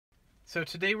So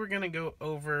today we're going to go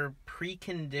over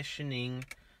preconditioning.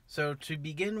 So to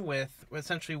begin with,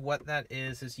 essentially what that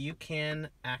is you can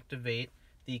activate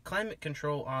the climate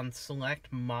control on select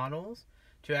models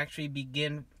to actually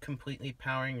begin completely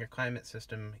powering your climate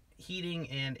system, heating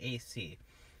and AC.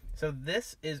 So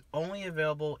this is only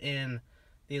available in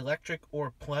the electric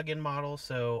or plug-in models,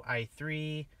 so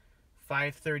i3,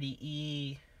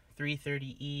 530e,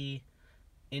 330e,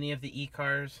 any of the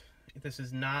e-cars. This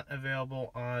is not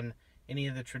available on any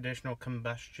of the traditional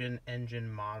combustion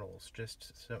engine models,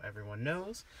 just so everyone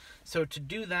knows. So to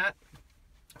do that,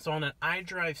 so on an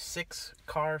iDrive 6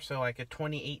 car, so like a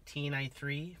 2018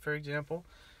 i3 for example,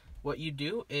 what you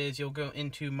do is you'll go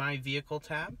into My Vehicle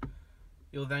tab.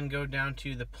 You'll then go down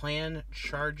to the plan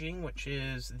charging, which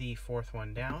is the fourth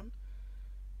one down,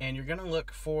 and you're going to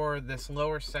look for this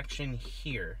lower section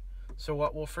here. So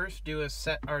what we'll first do is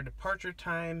set our departure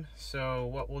time. So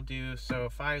what we'll do, so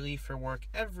if I leave for work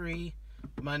every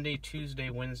Monday, Tuesday,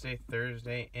 Wednesday,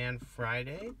 Thursday, and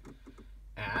Friday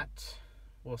at,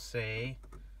 we'll say,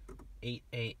 8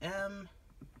 a.m.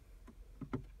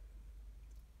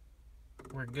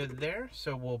 We're good there.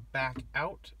 So we'll back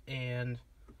out and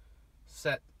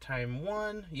set time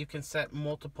 1. You can set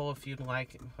multiple if you'd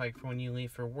like for when you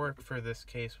leave for work. For this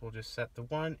case, we'll just set the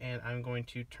 1, and I'm going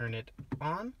to turn it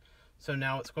on. So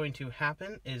now what's going to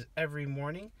happen is every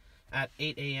morning at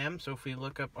 8 a.m., so if we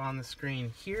look up on the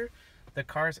screen here, the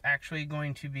car is actually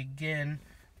going to begin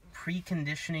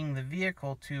preconditioning the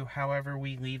vehicle to however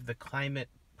we leave the climate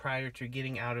prior to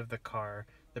getting out of the car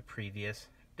the previous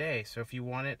day. So if you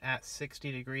want it at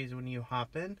 60 degrees when you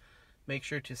hop in, make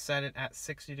sure to set it at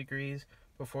 60 degrees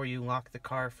before you lock the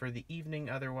car for the evening.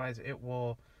 Otherwise, it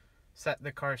will set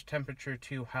the car's temperature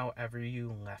to however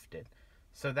you left it.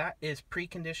 So that is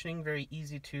preconditioning, very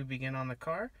easy to begin on the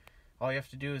car. All you have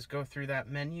to do is go through that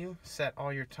menu, set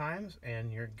all your times,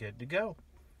 and you're good to go.